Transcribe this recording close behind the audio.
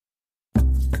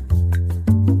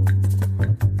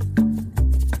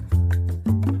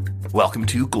Welcome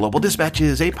to Global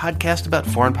Dispatches, a podcast about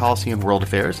foreign policy and world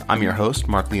affairs. I'm your host,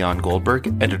 Mark Leon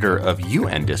Goldberg, editor of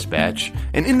UN Dispatch,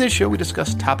 and in this show we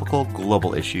discuss topical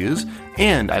global issues,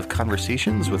 and I have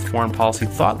conversations with foreign policy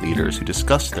thought leaders who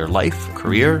discuss their life,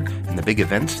 career, and the big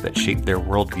events that shape their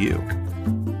worldview.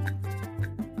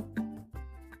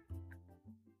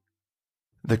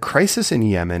 The crisis in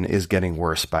Yemen is getting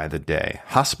worse by the day.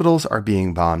 Hospitals are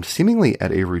being bombed seemingly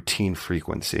at a routine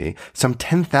frequency. Some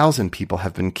 10,000 people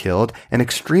have been killed, and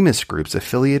extremist groups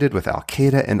affiliated with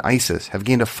Al-Qaeda and ISIS have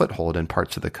gained a foothold in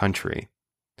parts of the country.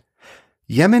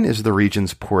 Yemen is the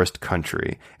region's poorest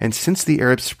country, and since the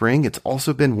Arab Spring, it's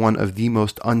also been one of the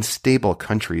most unstable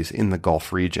countries in the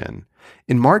Gulf region.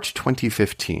 In March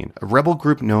 2015, a rebel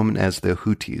group known as the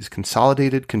Houthis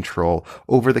consolidated control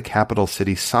over the capital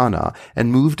city Sana'a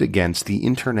and moved against the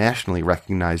internationally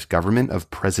recognized government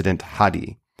of President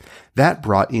Hadi. That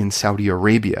brought in Saudi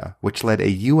Arabia, which led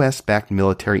a U.S.-backed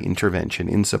military intervention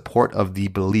in support of the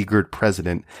beleaguered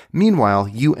president. Meanwhile,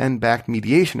 UN-backed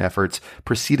mediation efforts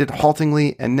proceeded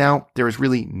haltingly, and now there is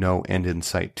really no end in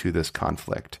sight to this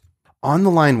conflict. On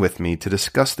the line with me to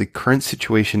discuss the current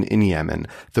situation in Yemen,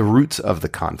 the roots of the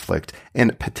conflict,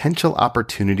 and potential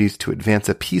opportunities to advance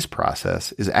a peace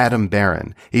process is Adam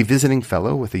Baron, a visiting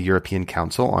fellow with the European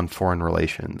Council on Foreign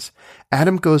Relations.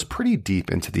 Adam goes pretty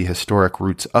deep into the historic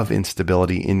roots of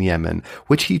instability in Yemen,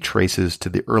 which he traces to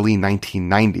the early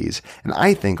 1990s, and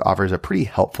I think offers a pretty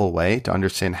helpful way to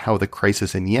understand how the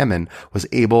crisis in Yemen was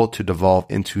able to devolve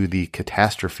into the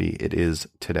catastrophe it is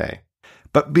today.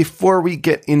 But before we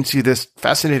get into this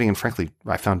fascinating and frankly,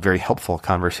 I found very helpful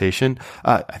conversation,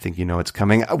 I think you know it's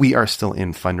coming. We are still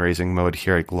in fundraising mode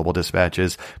here at Global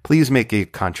Dispatches. Please make a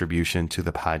contribution to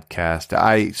the podcast.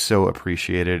 I so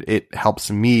appreciate it. It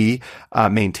helps me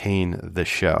maintain the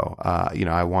show.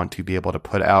 I want to be able to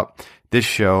put out this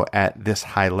show at this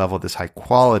high level, this high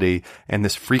quality, and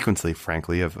this frequency,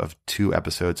 frankly, of 2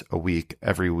 episodes a week,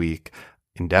 every week,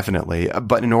 indefinitely.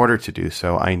 But in order to do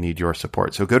so, I need your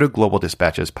support. So go to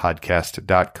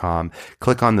globaldispatchespodcast.com,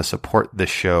 click on the support the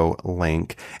show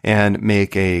link, and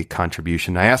make a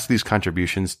contribution. I ask these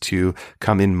contributions to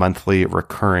come in monthly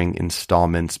recurring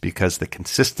installments because the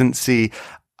consistency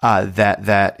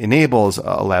that enables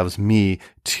allows me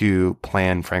to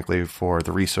plan, frankly, for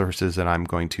the resources that I'm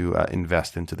going to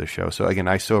invest into the show. So again,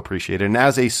 I so appreciate it. And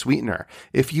as a sweetener,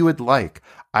 if you would like,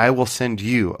 I will send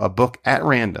you a book at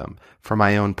random from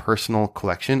my own personal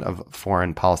collection of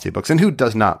foreign policy books. And who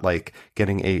does not like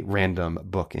getting a random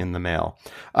book in the mail?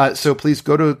 So please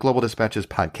go to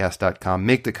globaldispatchespodcast.com,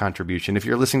 make the contribution. If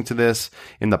you're listening to this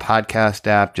in the podcast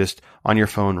app, just on your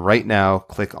phone right now,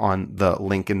 click on the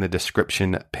link in the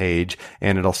description page,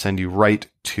 and it'll send you right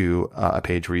to a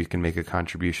page where you can make a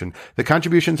contribution. The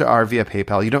contributions are via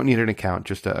PayPal. You don't need an account,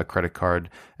 just a credit card.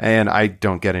 And I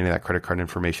don't get any of that credit card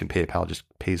information. PayPal just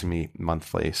pays me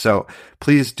monthly. So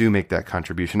please do make that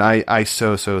contribution. I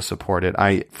so support it.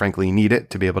 I frankly need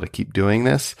it to be able to keep doing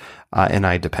this. And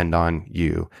I depend on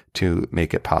you to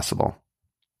make it possible.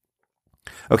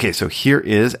 Okay, so here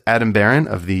is Adam Baron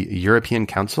of the European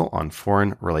Council on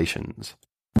Foreign Relations.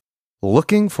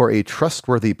 Looking for a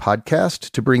trustworthy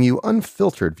podcast to bring you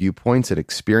unfiltered viewpoints and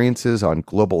experiences on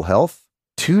global health?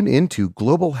 Tune into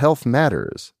Global Health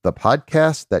Matters, the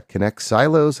podcast that connects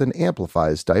silos and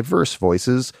amplifies diverse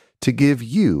voices to give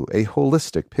you a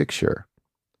holistic picture.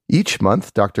 Each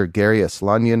month, Dr. Gary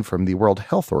Aslanyan from the World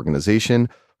Health Organization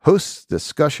hosts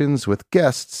discussions with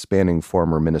guests spanning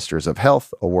former ministers of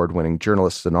health, award-winning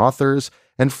journalists and authors,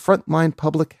 and frontline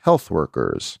public health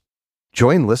workers.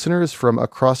 Join listeners from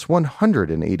across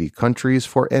 180 countries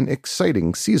for an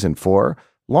exciting Season 4,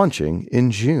 launching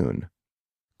in June.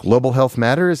 Global Health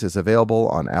Matters is available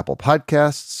on Apple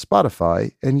Podcasts,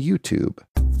 Spotify, and YouTube.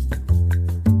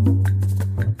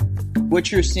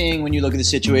 What you're seeing when you look at the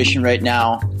situation right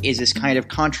now is this kind of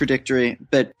contradictory,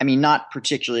 but not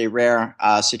particularly rare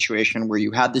situation where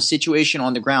you have the situation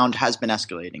on the ground has been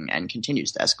escalating and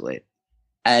continues to escalate.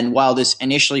 And while this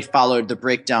initially followed the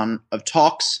breakdown of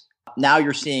talks, now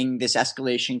you're seeing this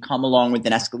escalation come along with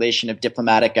an escalation of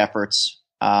diplomatic efforts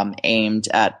aimed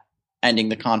at ending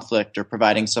the conflict or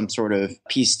providing some sort of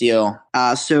peace deal.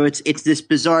 So it's this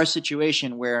bizarre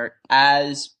situation where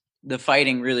as the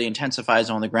fighting really intensifies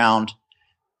on the ground,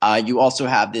 you also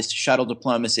have this shuttle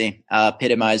diplomacy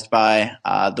epitomized by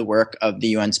the work of the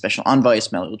UN Special Envoy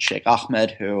Ismail Sheikh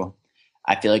Ahmed, who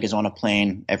I feel like is on a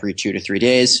plane every 2 to 3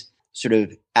 days, sort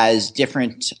of as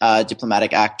different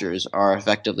diplomatic actors are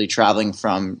effectively traveling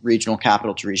from regional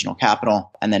capital to regional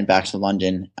capital and then back to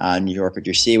London, New York, or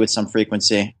DC with some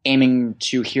frequency, aiming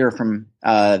to hear from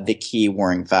the key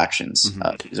warring factions.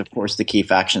 Because, of course, the key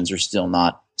factions are still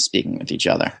not speaking with each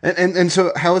other. And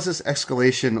so how has this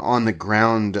escalation on the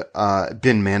ground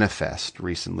been manifest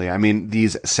recently? I mean,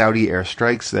 these Saudi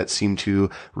airstrikes that seem to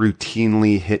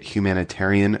routinely hit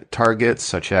humanitarian targets,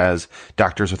 such as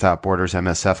Doctors Without Borders,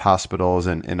 MSF hospitals,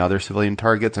 and other civilian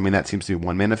targets. I mean, that seems to be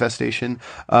one manifestation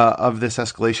of this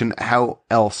escalation. How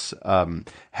else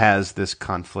has this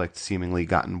conflict seemingly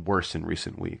gotten worse in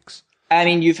recent weeks? I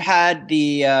mean, you've had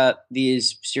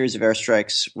these series of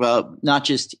airstrikes, well, not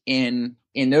just in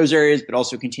those areas, but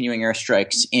also continuing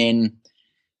airstrikes in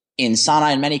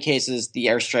Sana'a. In many cases, the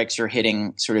airstrikes are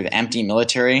hitting sort of empty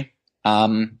military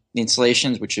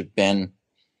installations, which have been,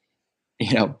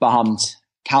 bombed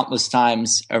countless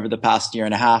times over the past year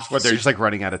and a half. What, they're just like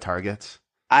running out of targets?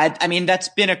 I mean, that's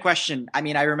been a question. I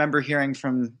mean, I remember hearing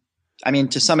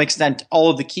to some extent,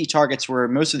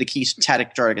 most of the key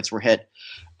static targets were hit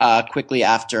quickly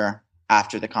after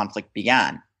the conflict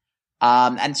began.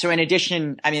 And so in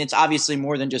addition, I mean, it's obviously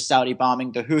more than just Saudi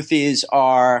bombing. The Houthis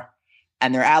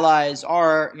and their allies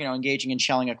are, engaging in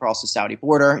shelling across the Saudi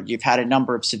border. You've had a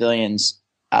number of civilians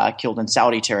killed in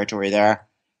Saudi territory there.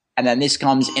 And then this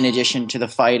comes in addition to the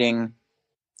fighting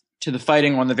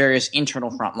on the various internal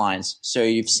front lines. So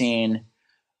you've seen,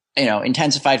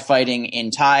 intensified fighting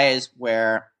in Taiz,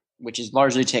 which is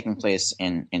largely taking place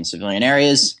in civilian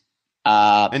areas.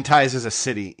 And Taiz is a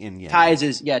city in Yemen.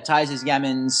 Taiz is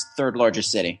Yemen's third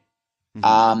largest city.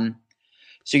 Mm-hmm.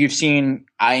 So you've seen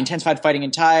intensified fighting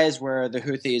in Taiz, where the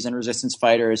Houthis and resistance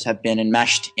fighters have been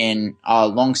enmeshed in a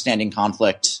long-standing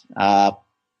conflict,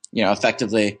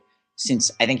 effectively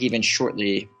since I think even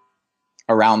shortly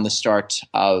around the start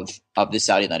of the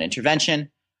Saudi-led intervention.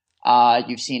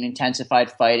 You've seen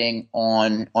intensified fighting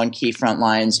on key front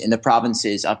lines in the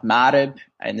provinces of Marib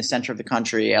in the center of the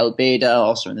country, El Beida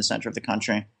also in the center of the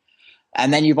country.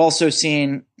 And then you've also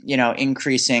seen,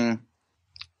 increasing,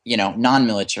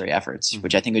 non-military efforts,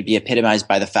 which I think would be epitomized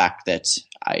by the fact that,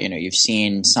 you've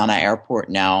seen Sana'a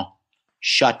airport now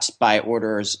shut by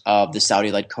orders of the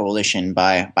Saudi-led coalition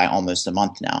by almost a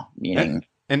month now, meaning...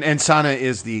 And Sana'a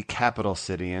is the capital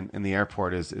city, and the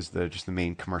airport is just the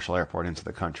main commercial airport into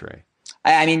the country.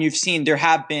 I mean, you've seen there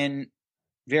have been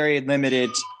very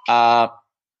limited flights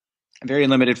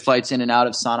in and out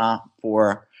of Sana'a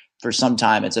for some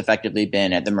time. It's effectively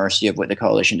been at the mercy of what the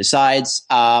coalition decides.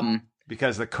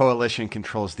 Because the coalition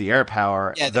controls the air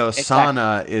power, though exactly.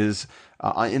 Sana'a is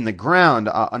in the ground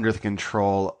under the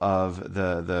control of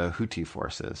the Houthi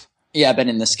forces. Yeah, but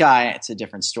in the sky, it's a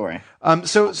different story.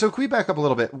 So can we back up a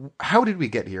little bit? How did we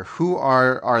get here? Who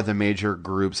are the major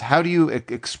groups? How do you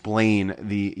explain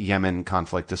the Yemen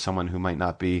conflict to someone who might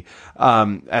not be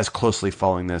as closely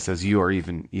following this as you or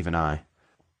even I?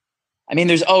 I mean,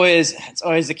 it's always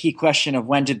the key question of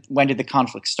when did the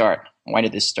conflict start? When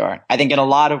did this start? I think in a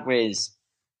lot of ways,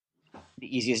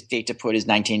 the easiest date to put is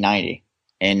 1990.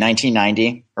 In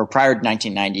 1990, or prior to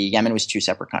 1990, Yemen was two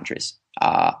separate countries.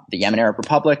 The Yemen Arab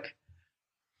Republic,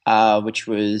 which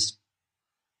was,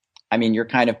 your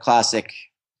kind of classic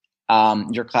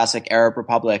Arab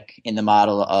republic in the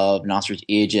model of Nasser's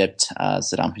Egypt,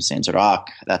 Saddam Hussein's Iraq,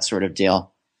 that sort of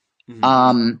deal.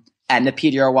 Mm-hmm. And the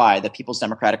PDRY, the People's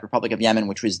Democratic Republic of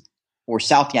Yemen, or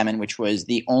South Yemen, which was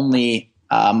the only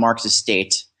Marxist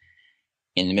state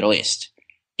in the Middle East.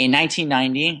 In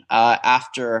 1990,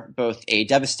 after both a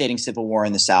devastating civil war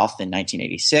in the South in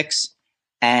 1986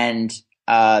 and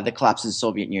the collapse of the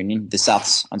Soviet Union, the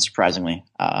South's unsurprisingly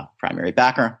primary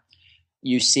backer,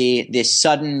 you see this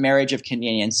sudden marriage of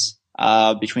convenience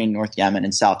between North Yemen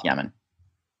and South Yemen.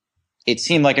 It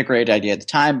seemed like a great idea at the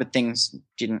time, but things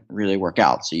didn't really work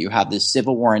out. So you have this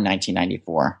civil war in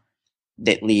 1994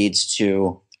 that leads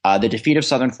to the defeat of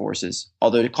Southern forces.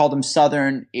 Although to call them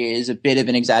Southern is a bit of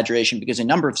an exaggeration because a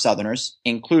number of Southerners,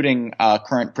 including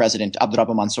current President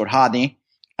Abdurrahman Mansour Hadi,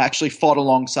 actually fought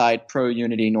alongside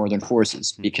pro-unity Northern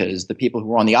forces because the people who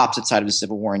were on the opposite side of the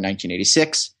civil war in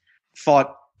 1986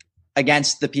 fought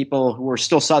against the people who were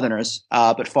still Southerners,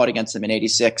 but fought against them in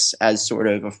 86 as sort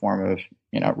of a form of,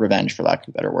 revenge, for lack of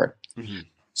a better word. Mm-hmm.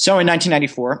 So in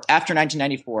 1994, after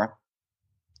 1994,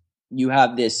 you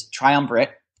have this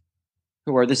triumvirate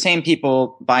who are the same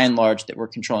people, by and large, that were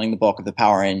controlling the bulk of the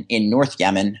power in North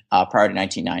Yemen prior to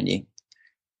 1990.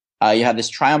 You have this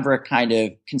triumvirate kind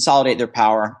of consolidate their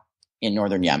power in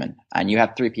northern Yemen. And you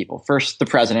have three people. First, the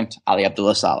president, Ali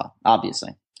Abdullah Saleh,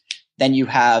 obviously. Then you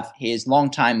have his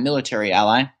longtime military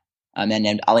ally, a man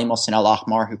named Ali Mohsen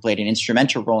Al-Ahmar, who played an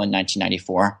instrumental role in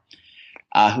 1994,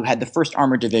 who had the 1st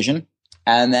Armored Division,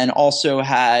 and then also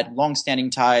had longstanding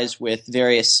ties with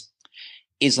various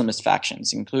Islamist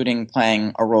factions, including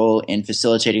playing a role in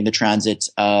facilitating the transit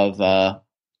of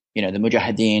the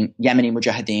Yemeni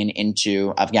Mujahideen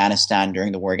into Afghanistan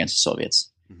during the war against the Soviets.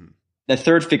 Mm-hmm. The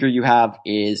third figure you have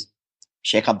is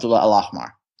Sheikh Abdullah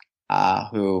Al-Ahmar,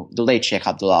 the late Sheikh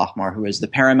Abdullah Al-Ahmar, who is the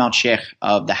paramount sheikh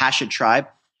of the Hashid tribe,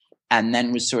 and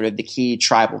then was sort of the key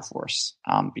tribal force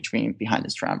behind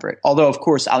this triumvirate. Although, of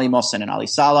course, Ali Mohsen and Ali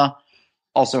Saleh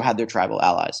also had their tribal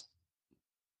allies.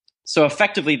 So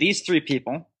effectively, these three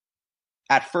people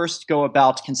at first go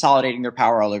about consolidating their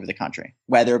power all over the country,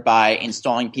 whether by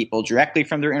installing people directly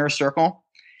from their inner circle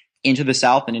into the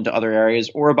south and into other areas,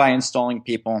 or by installing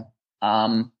people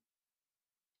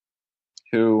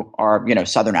who are,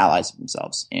 southern allies of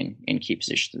themselves in key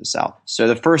positions to the south. So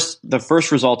the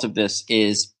first result of this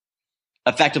is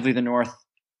effectively the North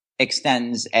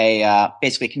extends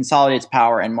basically consolidates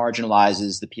power and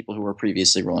marginalizes the people who were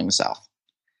previously ruling the South.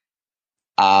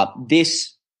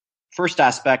 This first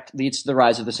aspect leads to the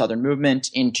rise of the Southern movement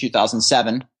in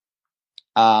 2007,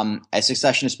 a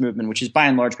secessionist movement which has by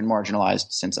and large been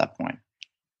marginalized since that point.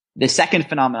 The second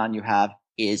phenomenon you have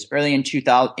is in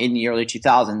the early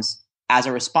 2000s, as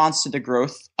a response to the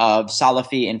growth of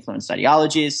Salafi-influenced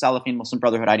ideologies, Salafi and Muslim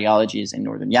Brotherhood ideologies in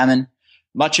northern Yemen,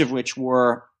 much of which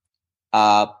were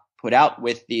put out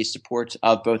with the support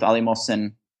of both Ali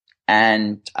Mohsen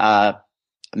and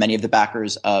many of the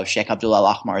backers of Sheikh Abdullah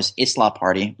Al-Ahmar's Islah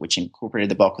party, which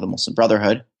incorporated the bulk of the Muslim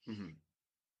Brotherhood,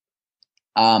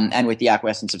 and with the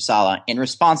acquiescence of Saleh. In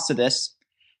response to this,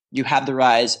 you have the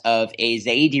rise of a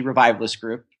Zaidi revivalist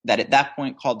group that at that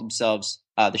point called themselves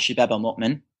the Shabab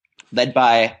al-Mu'min, led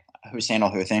by Hussein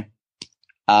al-Houthi,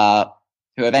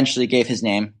 who eventually gave his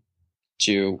name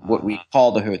to what we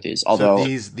call the Houthis. Although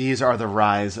these are the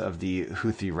rise of the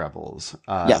Houthi rebels,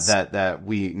 yes, that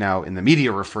we now in the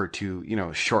media refer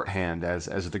to, shorthand as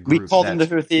the group. We call them the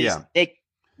Houthis.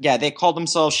 Yeah. They called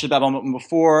themselves Shabab al-Mu'min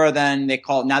before. Then they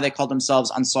call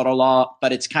themselves Ansar Allah.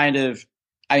 But it's kind of,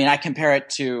 I compare it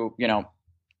to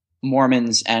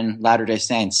Mormons and Latter-day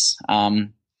Saints.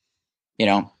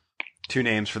 Two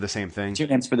names for the same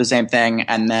thing.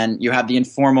 And then you have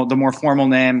the more formal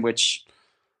name, which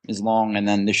is long, and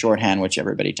then the shorthand, which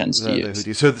everybody tends to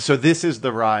use. So this is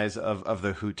the rise of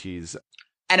the Houthis.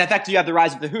 And in fact, you have the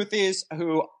rise of the Houthis,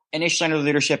 who initially under the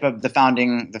leadership of the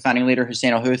founding leader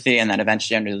Hussein al-Houthi, and then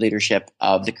eventually under the leadership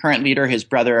of the current leader, his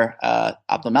brother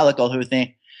Abdul Malik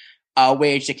al-Houthi,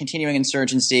 waged a continuing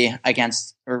insurgency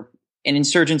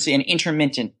an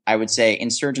intermittent, I would say,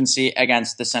 insurgency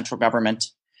against the central government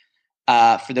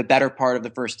for the better part of the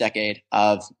first decade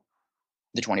of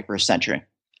the 21st century.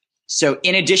 So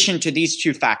in addition to these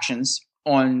two factions,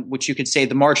 on which you could say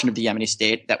the margin of the Yemeni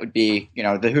state, that would be, the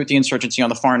Houthi insurgency on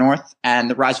the far north and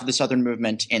the rise of the Southern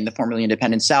movement in the formerly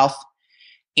independent south,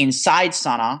 inside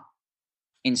Sana'a,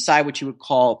 inside what you would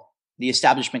call the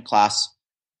establishment class,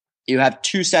 you have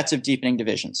two sets of deepening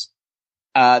divisions.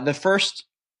 The first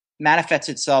manifests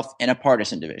itself in a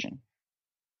partisan division,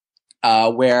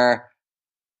 where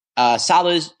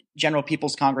Saleh's General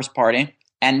People's Congress Party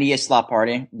and the Islah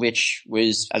Party, which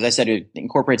was, as I said, it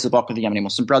incorporates the bulk of the Yemeni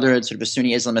Muslim Brotherhood, sort of a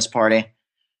Sunni Islamist party.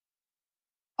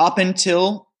 Up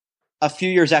until a few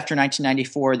years after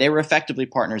 1994, they were effectively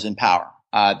partners in power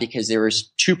because there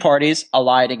was two parties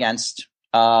allied against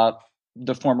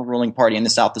the former ruling party in the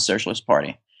South, the Socialist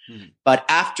Party. Mm-hmm. But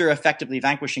after effectively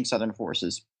vanquishing Southern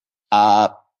forces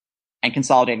and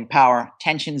consolidating power,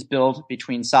 tensions build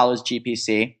between Saleh's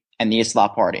GPC and the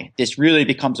Islah Party. This really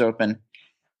becomes open,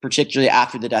 particularly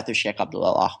after the death of Sheikh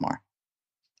Abdullah Al-Ahmar.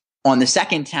 On the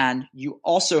second hand, you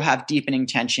also have deepening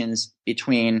tensions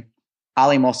between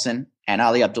Ali Mohsen and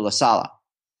Ali Abdullah Saleh.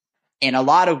 In a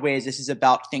lot of ways, this is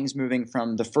about things moving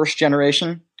from the first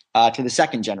generation to the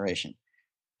second generation.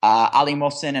 Ali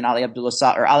Mohsen and Ali Abdullah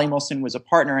Saleh, or Ali Mohsen was a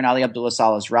partner in Ali Abdullah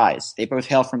Saleh's rise. They both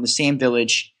hail from the same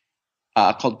village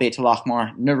called Beit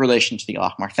al-Ahmar, no relation to the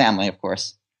Al-Ahmar family, of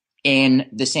course, in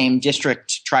the same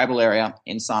district tribal area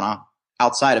in Sana'a,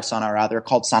 outside of Sana'a rather,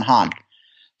 called Sanhan.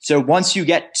 So once you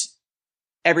get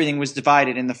everything was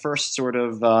divided in the first sort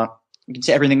of, you can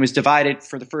say everything was divided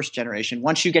for the first generation.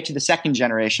 Once you get to the second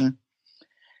generation,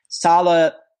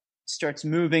 Saleh starts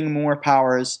moving more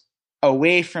powers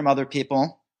away from other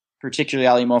people, particularly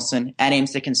Ali Mohsen, and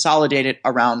aims to consolidate it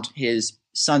around his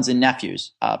sons and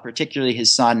nephews, particularly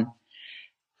his son,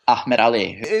 Ahmed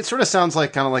Ali. It sort of sounds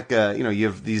like kind of like you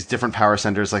have these different power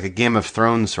centers, like a Game of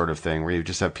Thrones sort of thing, where you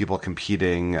just have people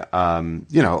competing,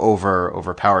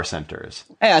 over power centers.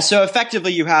 Yeah. So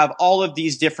effectively, you have all of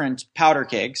these different powder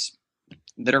kegs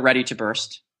that are ready to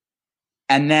burst,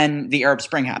 and then the Arab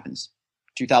Spring happens,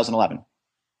 2011.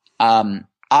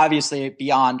 Obviously,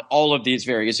 beyond all of these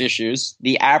various issues,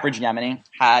 the average Yemeni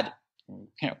had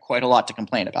quite a lot to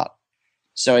complain about.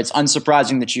 So it's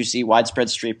unsurprising that you see widespread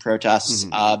street protests,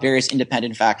 various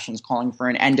independent factions calling for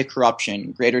an end to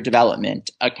corruption, greater development,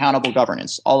 accountable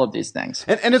governance, all of these things.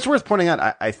 And it's worth pointing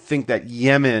out, I think that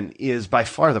Yemen is by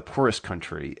far the poorest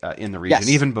country in the region. Yes.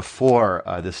 Even before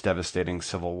this devastating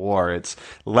civil war, its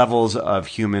levels of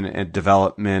human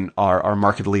development are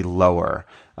markedly lower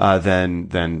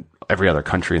than every other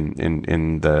country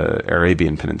in the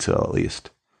Arabian Peninsula, at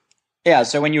least. Yeah,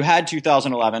 so when you had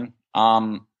 2011,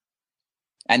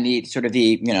 and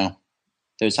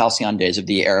those halcyon days of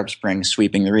the Arab Spring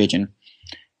sweeping the region,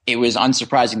 it was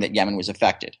unsurprising that Yemen was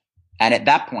affected. And at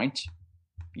that point,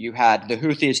 you had the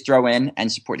Houthis throw in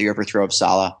and support the overthrow of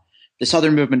Saleh, the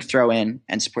Southern Movement throw in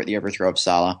and support the overthrow of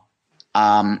Saleh. What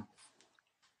am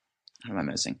I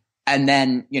missing? And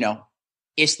then,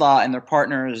 Islah and their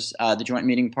partners, the joint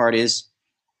meeting parties,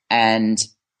 and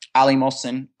Ali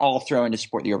Mohsen all throw in to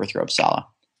support the overthrow of Saleh.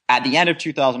 At the end of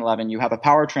 2011, you have a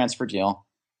power transfer deal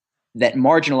that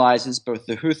marginalizes both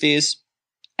the Houthis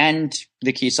and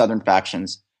the key southern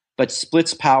factions, but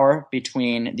splits power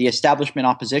between the establishment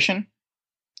opposition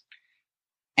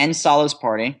and Saleh's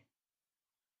party,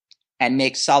 and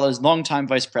makes Saleh's longtime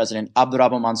vice president,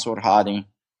 Abdurrahman Mansour Hadi,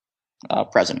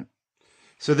 president.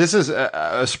 So this is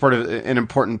a sort of an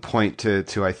important point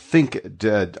to I think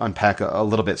unpack a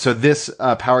little bit. So this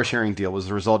power sharing deal was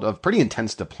the result of pretty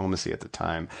intense diplomacy at the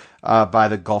time by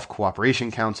the Gulf Cooperation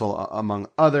Council, among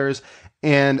others.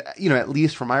 And, at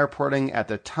least from my reporting at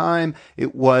the time,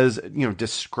 it was,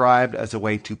 described as a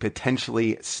way to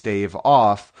potentially stave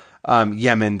off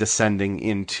Yemen descending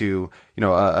into,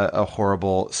 a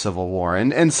horrible civil war.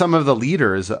 And some of the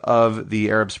leaders of the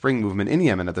Arab Spring movement in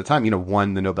Yemen at the time,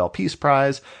 won the Nobel Peace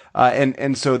Prize.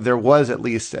 And so there was, at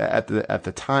least at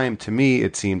the time, to me,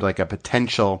 it seemed like a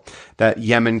potential that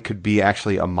Yemen could be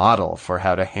actually a model for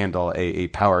how to handle a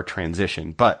power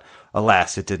transition. But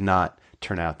alas, it did not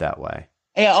turn out that way.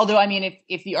 Yeah, although,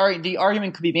 if the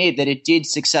argument could be made that it did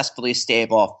successfully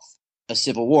stave off a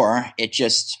civil war, it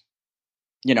just,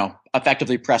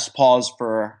 effectively pressed pause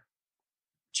for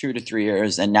 2 to 3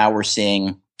 years. And now we're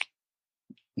seeing,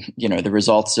 the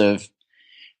results of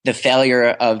the failure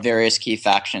of various key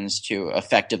factions to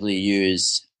effectively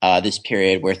use this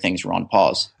period where things were on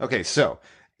pause. Okay, so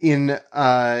in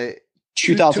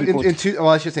 2014.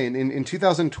 I should say in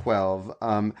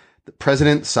 2012,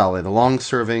 President Saleh, the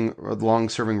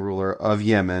long-serving ruler of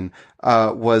Yemen,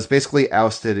 was basically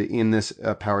ousted in this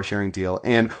power-sharing deal,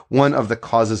 and one of the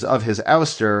causes of his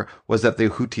ouster was that the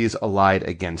Houthis allied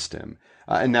against him.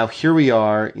 And now here we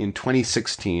are in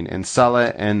 2016, and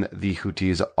Saleh and the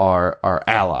Houthis are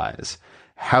allies.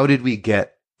 How did we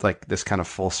get this kind of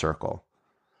full circle?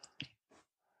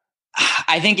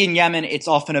 I think in Yemen, it's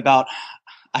often about,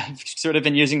 I've sort of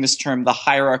been using this term, the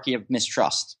hierarchy of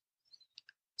mistrust.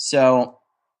 So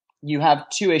you have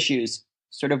two issues.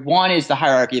 Sort of one is the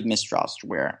hierarchy of mistrust,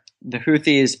 where the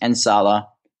Houthis and Saleh,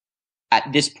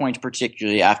 at this point,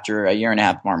 particularly after a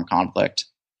 1.5-year armed conflict,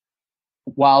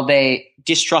 while they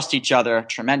distrust each other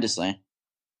tremendously,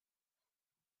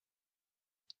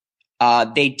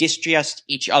 they distrust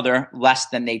each other less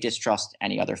than they distrust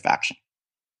any other faction,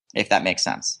 if that makes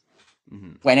sense.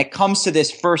 Mm-hmm. When it comes to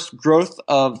this first growth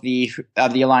of the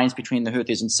alliance between the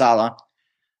Houthis and Saleh,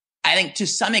 I think to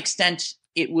some extent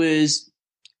it was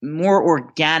more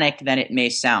organic than it may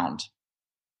sound.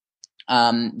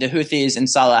 The Houthis and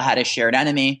Saleh had a shared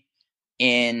enemy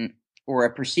or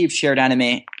a perceived shared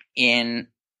enemy in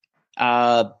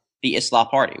the Islah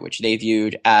Party, which they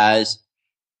viewed as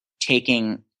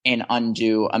taking an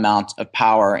undue amount of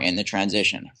power in the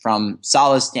transition. From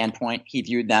Saleh's standpoint, he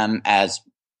viewed them as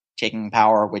taking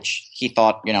power which he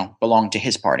thought, belonged to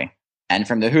his party. And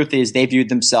from the Houthis, they viewed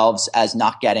themselves as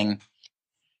not getting,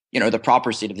 the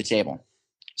proper seat at the table.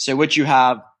 So what you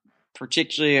have,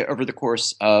 particularly over the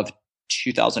course of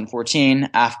 2014,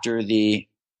 after the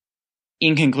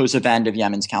inconclusive end of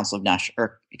Yemen's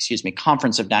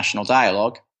Conference of National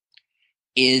Dialogue,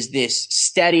 is this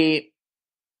steady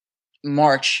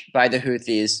march by the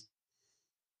Houthis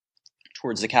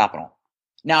towards the capital.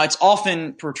 Now, it's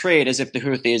often portrayed as if the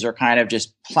Houthis are kind of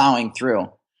just plowing through.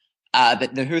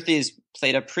 But the Houthis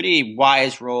played a pretty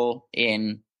wise role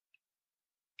in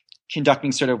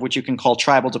conducting sort of what you can call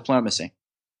tribal diplomacy,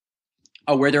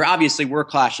 where there obviously were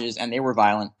clashes and they were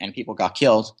violent and people got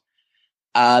killed.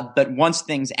 But once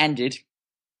things ended,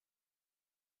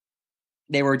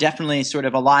 they were definitely sort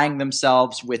of allying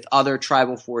themselves with other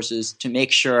tribal forces to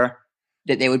make sure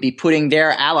that they would be putting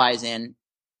their allies in,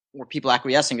 or people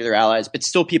acquiescing to their allies, but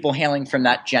still people hailing from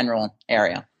that general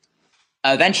area.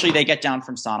 Eventually, they get down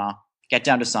to Sana'a,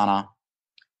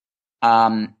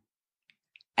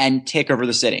 and take over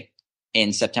the city.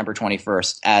 in September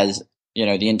 21st, as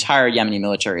the entire Yemeni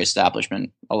military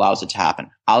establishment allows it to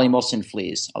happen. Ali Mohsin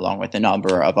flees, along with a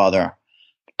number of other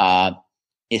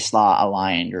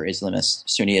Islah-aligned or Islamist,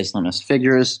 Sunni Islamist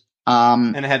figures.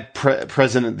 And it had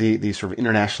President, the sort of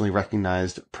internationally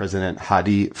recognized President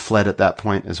Hadi fled at that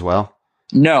point as well?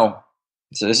 No.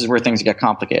 So this is where things get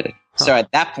complicated. Huh. So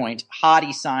at that point,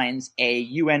 Hadi signs a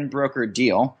UN brokered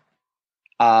deal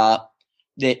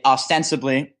that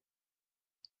ostensibly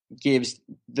gives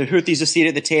the Houthis a seat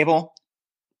at the table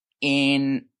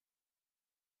in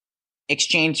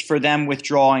exchange for them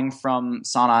withdrawing from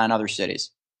Sana'a and other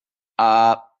cities.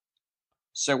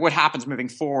 So what happens moving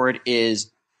forward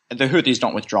is the Houthis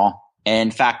don't withdraw.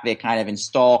 In fact, they kind of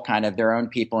install kind of their own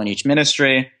people in each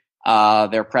ministry.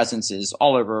 Their presence is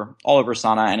all over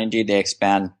Sana'a, and indeed they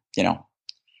expand,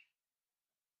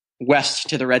 west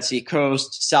to the Red Sea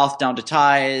coast, south down to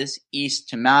Taiz, east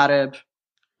to Marib.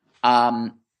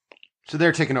 So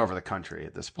they're taking over the country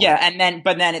at this point. Yeah,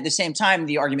 but then at the same time,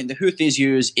 the argument the Houthis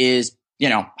use is,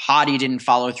 Hadi didn't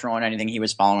follow through on anything he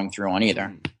was following through on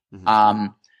either. Mm-hmm.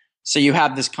 So you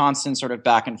have this constant sort of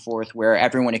back and forth where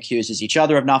everyone accuses each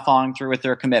other of not following through with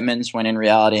their commitments, when in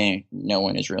reality, no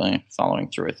one is really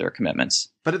following through with their commitments.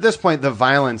 But at this point, the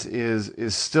violence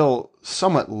is still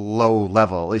somewhat low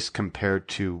level, at least compared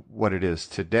to what it is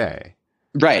today.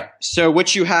 Right. So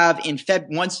what you have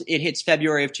once it hits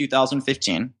February of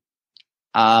 2015,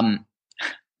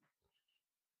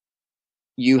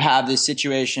 you have this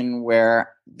situation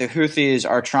where the Houthis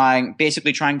are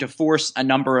basically trying to force a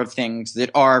number of things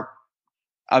that are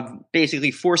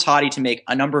basically force Hadi to make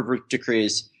a number of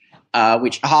decrees,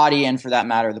 which Hadi, and for that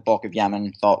matter, the bulk of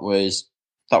Yemen, thought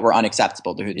were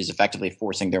unacceptable. The Houthis effectively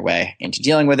forcing their way into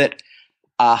dealing with it.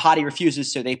 Hadi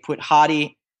refuses, so they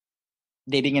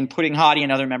begin putting Hadi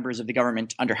and other members of the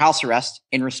government under house arrest.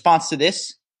 In response to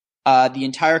this, the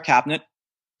entire cabinet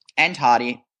and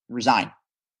Hadi resign.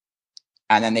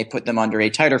 And then they put them under a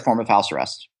tighter form of house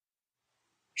arrest.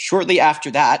 Shortly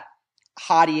after that,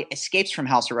 Hadi escapes from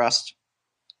house arrest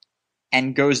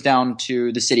and goes down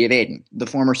to the city of Aden, the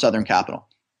former southern capital.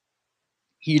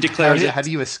 He declares how do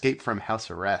you escape from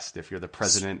house arrest if you're the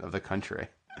president of the country?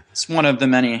 It's one of the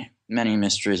many, many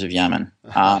mysteries of Yemen.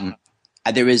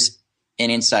 There was an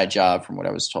inside job from what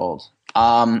I was told.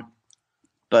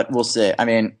 But we'll see. I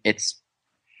mean, it's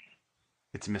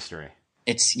mystery.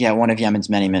 It's one of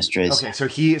Yemen's many mysteries.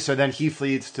 Okay, so then he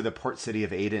flees to the port city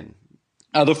of Aden.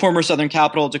 The former southern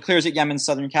capital, declares it Yemen's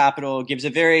southern capital, gives a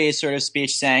very sort of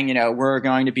speech saying, we're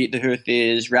going to beat the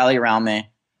Houthis, rally around me.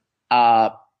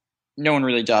 No one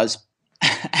really does.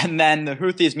 And then the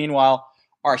Houthis, meanwhile,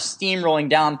 are steamrolling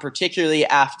down, particularly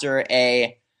after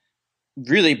a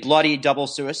really bloody double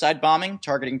suicide bombing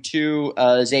targeting two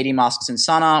Zaidi mosques in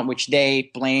Sana'a, which they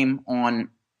blame on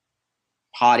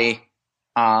Hadi.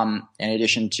 In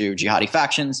addition to jihadi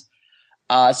factions.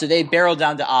 So they barrel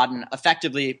down to Aden,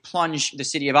 effectively plunge the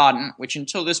city of Aden, which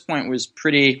until this point was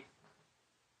pretty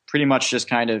much just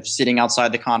kind of sitting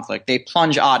outside the conflict. They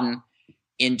plunge Aden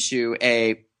into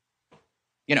a,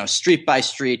 street by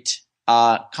street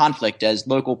conflict as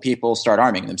local people start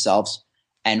arming themselves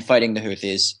and fighting the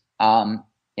Houthis,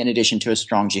 in addition to a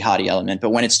strong jihadi element. But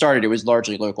when it started, it was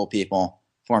largely local people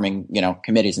forming,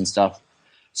 committees and stuff.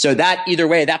 So that either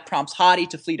way, that prompts Hadi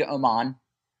to flee to Oman.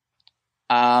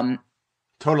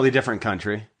 Totally different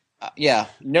country.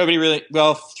 Nobody really,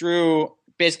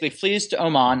 basically flees to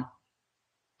Oman.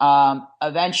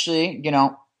 Eventually,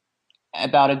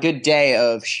 about a good day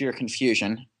of sheer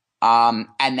confusion. And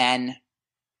then,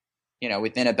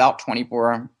 within about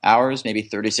 24 hours, maybe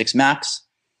 36 max,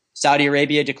 Saudi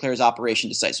Arabia declares Operation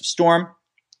Decisive Storm,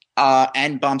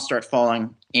 and bombs start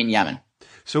falling in Yemen.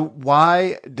 So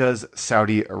why does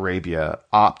Saudi Arabia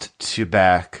opt to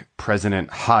back President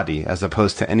Hadi as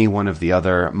opposed to any one of the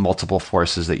other multiple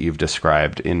forces that you've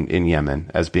described in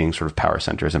Yemen as being sort of power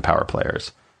centers and power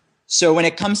players? So when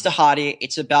it comes to Hadi,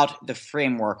 it's about the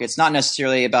framework. It's not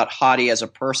necessarily about Hadi as a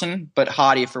person, but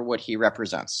Hadi for what he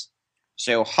represents.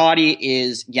 So Hadi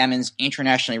is Yemen's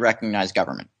internationally recognized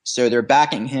government. So they're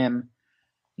backing him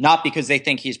not because they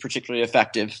think he's particularly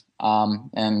effective,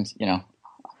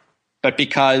 but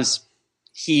because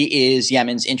he is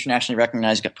Yemen's internationally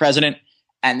recognized president,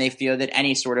 and they feel that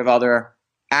any sort of other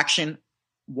action,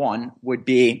 would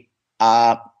be,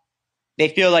 they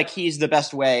feel like he's the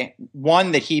best way.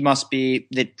 One,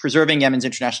 that preserving Yemen's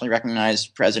internationally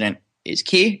recognized president is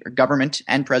key, or government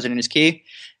and president is key,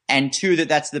 and two,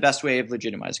 that's the best way of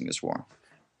legitimizing this war.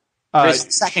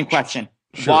 Second question.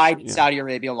 Sure, why did Saudi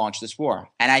Arabia launch this war?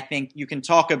 And I think you can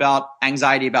talk about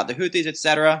anxiety about the Houthis,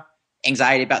 etc.,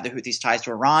 anxiety about the Houthis' ties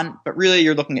to Iran, but really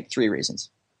you're looking at three reasons.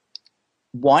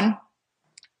 One,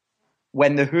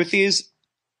 when the Houthis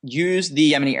used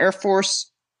the Yemeni Air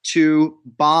Force to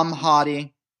bomb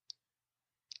Hadi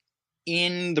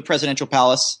in the presidential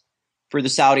palace for the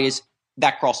Saudis,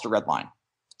 that crossed a red line.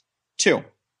 2,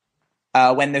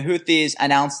 when the Houthis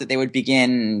announced that they would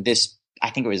begin this, I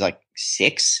think it was like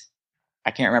 6,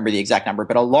 I can't remember the exact number,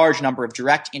 but a large number of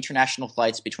direct international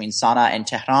flights between Sana'a and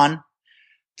Tehran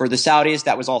for the Saudis,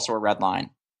 that was also a red line.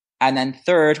 And then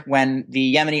 3rd, when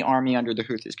the Yemeni army under the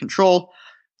Houthis' control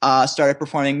started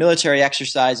performing military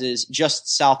exercises just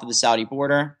south of the Saudi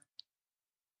border,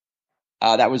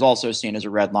 that was also seen as a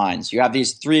red line. So you have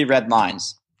these 3 red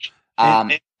lines,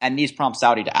 and these prompt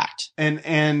Saudi to act.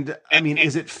 And I mean,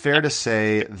 is it fair to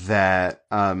say that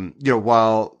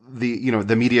while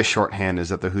the media shorthand is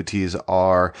that the Houthis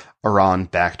are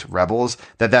Iran-backed rebels,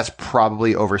 that's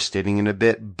probably overstating it a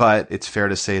bit, but it's fair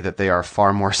to say that they are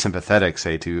far more sympathetic,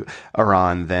 say, to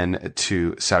Iran than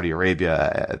to Saudi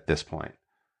Arabia at this point?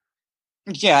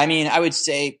 Yeah, I mean, I would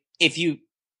say if you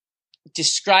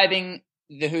describing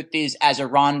the Houthis as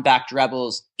Iran-backed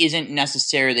rebels isn't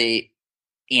necessarily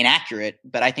inaccurate,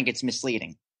 but I think it's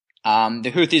misleading.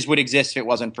 The Houthis would exist if it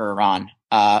wasn't for Iran.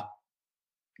 The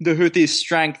Houthis'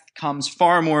 strength comes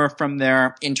far more from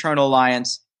their internal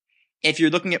alliance. If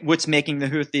you're looking at what's making the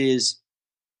Houthis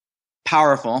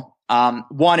powerful,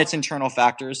 one, it's internal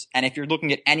factors. And if you're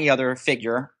looking at any other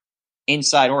figure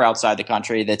inside or outside the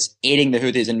country that's aiding the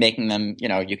Houthis and making them,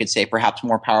 you could say perhaps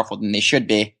more powerful than they should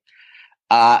be,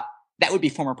 that would be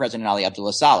former President Ali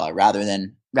Abdullah Saleh rather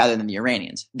than the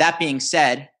Iranians. That being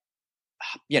said,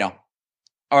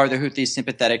 are the Houthis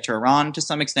sympathetic to Iran? To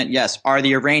some extent, yes. Are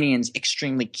the Iranians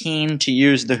extremely keen to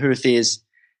use the Houthis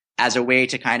as a way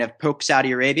to kind of poke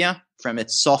Saudi Arabia from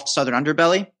its soft southern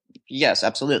underbelly? Yes,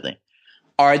 absolutely.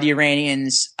 Are the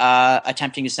Iranians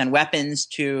attempting to send weapons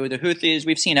to the Houthis?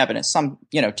 We've seen evidence, some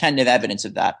tentative evidence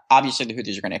of that. Obviously, the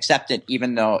Houthis are going to accept it,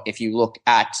 even though if you look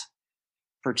at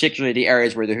particularly the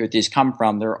areas where the Houthis come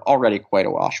from, they're already quite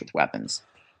awash with weapons.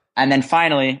 And then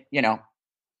finally,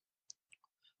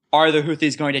 are the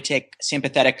Houthis going to take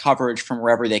sympathetic coverage from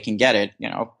wherever they can get it?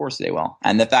 Of course they will.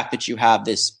 And the fact that you have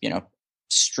this,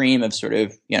 stream of sort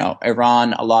of,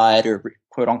 Iran allied or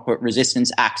quote unquote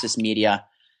resistance axis media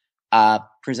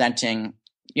presenting,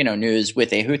 news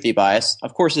with a Houthi bias,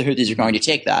 of course the Houthis are going to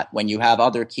take that. When you have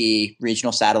other key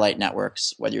regional satellite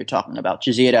networks, whether you're talking about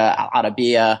Jazeera, Al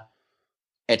Arabiya,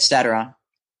 etc.,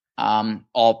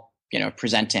 all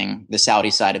presenting the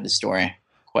Saudi side of the story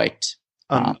quite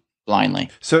blindly.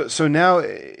 So now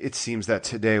it seems that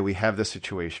today we have the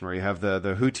situation where you have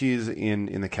the Houthis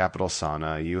in the capital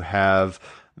Sana'a, you have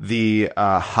the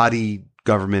Hadi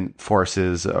government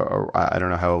forces, or I don't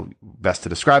know how best to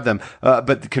describe them,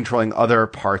 but controlling other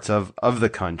parts of the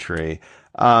country.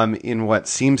 In what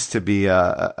seems to be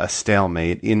a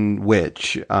stalemate in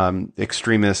which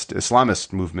extremist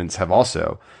Islamist movements have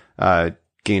also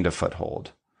gained a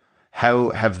foothold. How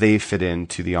have they fit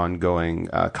into the ongoing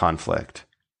conflict?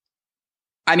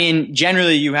 I mean,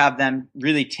 generally you have them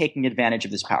really taking advantage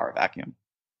of this power vacuum.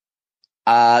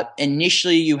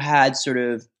 Initially you had sort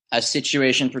of a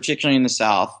situation, particularly in the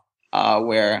South,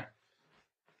 where,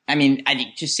 I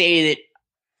think to say that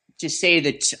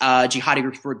jihadi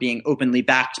groups were being openly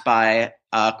backed by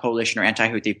coalition or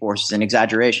anti-Houthi forces is an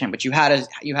exaggeration, but you had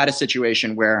a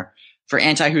situation where for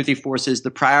anti-Houthi forces,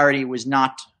 the priority was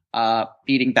not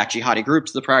beating back jihadi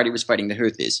groups, the priority was fighting the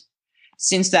Houthis.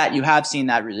 Since that, you have seen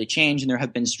that really change, and there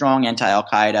have been strong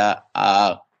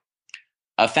anti-Al-Qaeda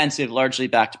offensive, largely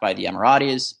backed by the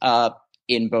Emiratis,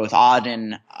 in both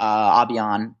Aden,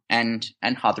 Abyan, and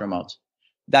Hadramaut.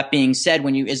 That being said,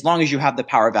 as long as you have the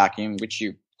power vacuum, which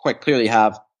you quite clearly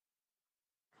have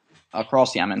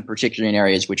across Yemen, particularly in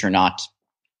areas which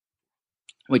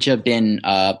have been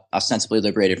ostensibly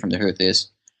liberated from the Houthis,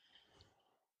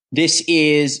 this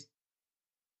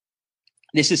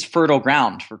is fertile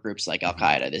ground for groups like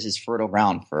Al-Qaeda. This is fertile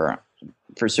ground for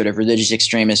sort of religious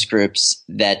extremist groups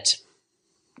that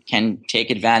can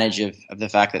take advantage of the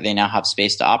fact that they now have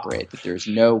space to operate, that there's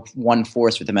no one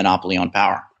force with a monopoly on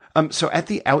power. So at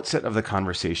the outset of the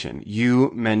conversation,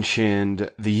 you mentioned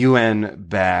the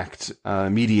UN-backed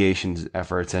mediation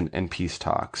efforts and peace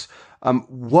talks.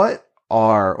 What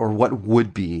are or what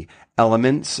would be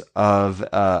elements of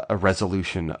a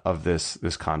resolution of this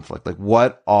conflict? Like,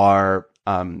 what are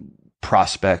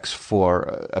prospects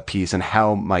for a peace, and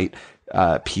how might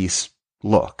peace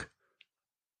look?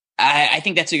 I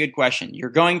think that's a good question. You're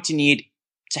going to need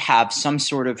to have some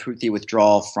sort of Houthi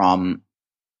withdrawal from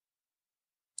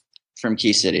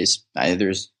key cities.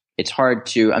 It's hard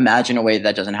to imagine a way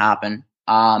that doesn't happen.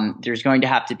 There's going to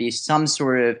have to be some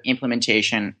sort of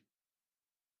implementation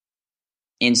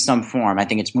in some form. I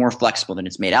think it's more flexible than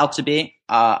it's made out to be,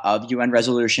 of UN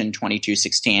Resolution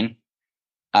 2216,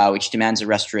 which demands a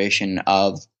restoration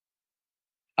of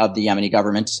the Yemeni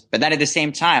government. But then at the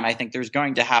same time, I think there's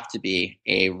going to have to be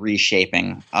a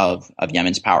reshaping of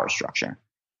Yemen's power structure.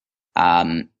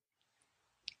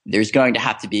 There's going to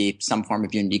have to be some form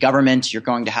of unity government. You're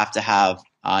going to have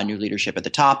new leadership at the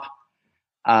top.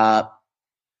 And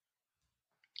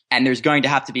there's going to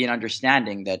have to be an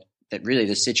understanding that really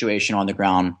the situation on the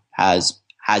ground has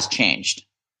changed.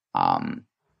 Odd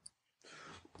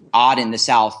in the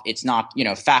South, it's not,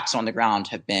 facts on the ground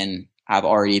have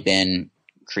already been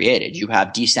created. You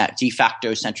have de facto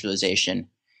decentralization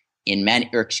in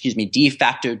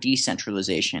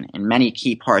many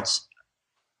key parts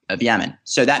of Yemen.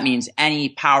 So that means any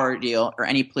power deal or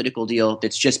any political deal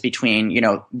that's just between,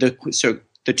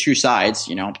 the two sides,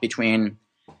 between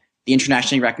the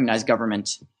internationally recognized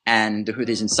government and the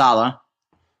Houthis in Saleh,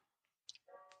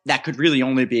 that could really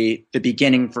only be the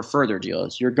beginning for further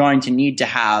deals. You're going to need to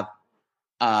have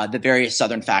the various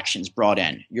southern factions brought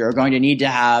in. You're going to need to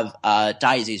have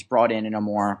Daesis brought in a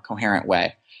more coherent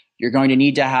way. You're going to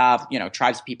need to have,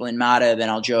 tribespeople in Marib and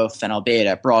Al Jof and Al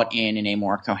Beida brought in a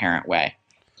more coherent way.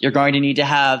 You're going to need to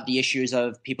have the issues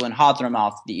of people in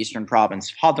Hadramaut, the eastern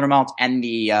province of Hadramaut, and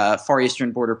the far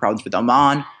eastern border province with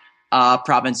Oman,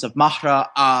 province of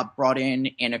Mahra, brought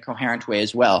in a coherent way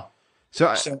as well.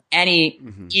 So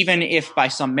even if by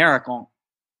some miracle,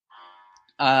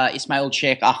 Ismail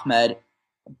Sheikh Ahmed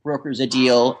brokers a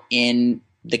deal in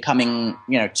the coming,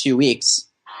 2 weeks,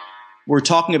 we're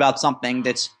talking about something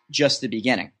that's just the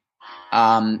beginning.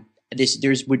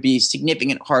 There would be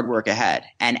significant hard work ahead,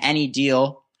 and any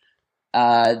deal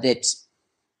that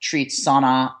treats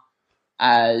Sana'a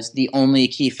as the only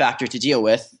key factor to deal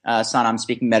with, Sana'a, I'm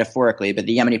speaking metaphorically, but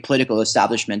the Yemeni political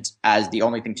establishment as the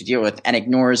only thing to deal with, and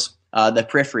ignores the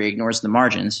periphery, ignores the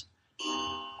margins.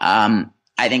 I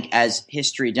think, as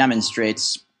history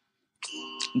demonstrates,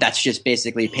 that's just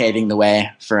basically paving the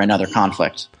way for another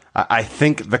conflict. I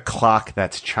think the clock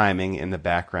that's chiming in the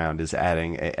background is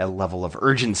adding a level of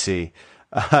urgency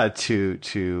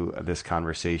to this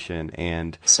conversation.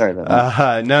 And sorry about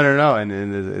that. No, and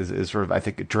is sort of, I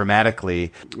think,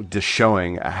 dramatically just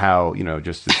showing how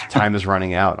just time is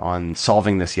running out on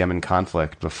solving this Yemen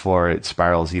conflict before it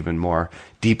spirals even more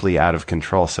deeply out of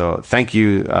control. So thank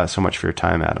you so much for your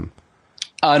time, Adam.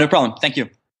 No problem. Thank you.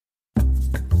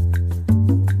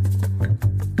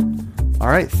 All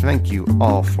right. Thank you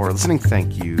all for listening.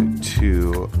 Thank you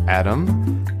to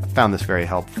Adam. I found this very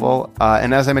helpful.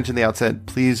 And as I mentioned at the outset,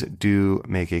 please do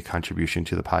make a contribution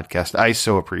to the podcast. I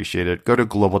so appreciate it. Go to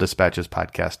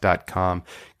globaldispatchespodcast.com,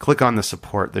 click on the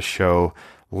support the show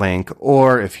link,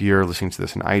 or if you're listening to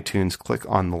this in iTunes, click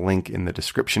on the link in the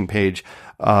description page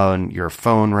on your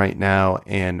phone right now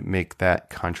and make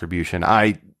that contribution.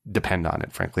 I depend on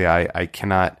it, frankly. I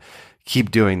cannot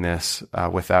keep doing this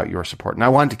without your support. And I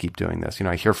want to keep doing this.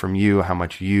 I hear from you how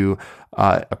much you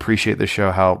appreciate the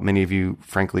show, how many of you,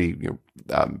 frankly,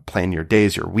 plan your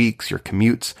days, your weeks, your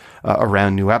commutes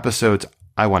around new episodes.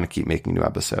 I want to keep making new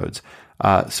episodes.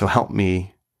 So help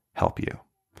me help you.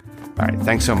 All right.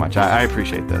 Thanks so much. I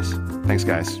appreciate this. Thanks,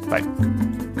 guys. Bye.